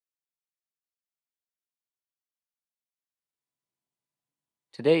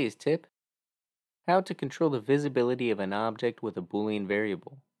Today's tip: how to control the visibility of an object with a Boolean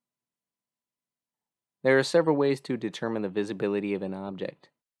variable. There are several ways to determine the visibility of an object.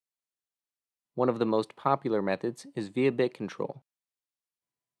 One of the most popular methods is via bit control.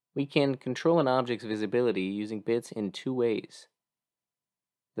 We can control an object's visibility using bits in two ways.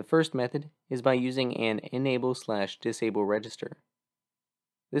 The first method is by using an enable/disable register.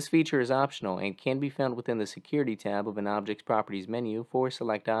 This feature is optional and can be found within the Security tab of an object's properties menu for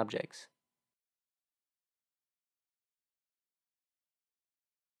select objects.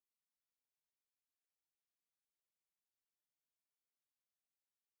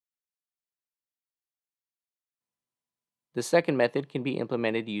 The second method can be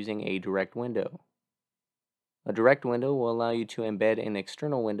implemented using a direct window. A direct window will allow you to embed an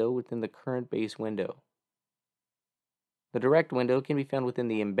external window within the current base window. The direct window can be found within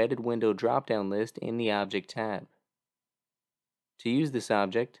the Embedded Window drop-down list in the Object tab. To use this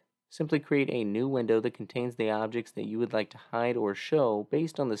object, simply create a new window that contains the objects that you would like to hide or show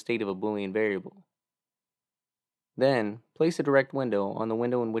based on the state of a Boolean variable. Then, place a direct window on the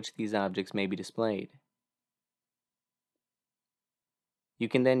window in which these objects may be displayed. You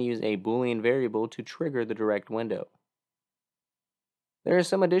can then use a Boolean variable to trigger the direct window. There are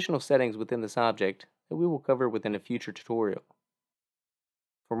some additional settings within this object that we will cover within a future tutorial.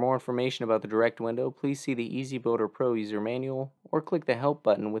 For more information about the direct window, please see the EasyBuilder Pro user manual or click the Help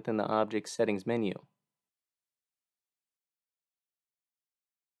button within the Object Settings menu.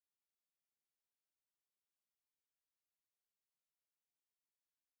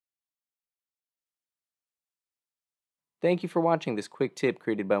 Thank you for watching this quick tip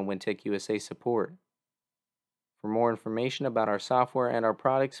created by Weintek USA support. For more information about our software and our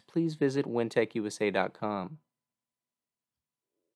products, please visit WeintekUSA.com.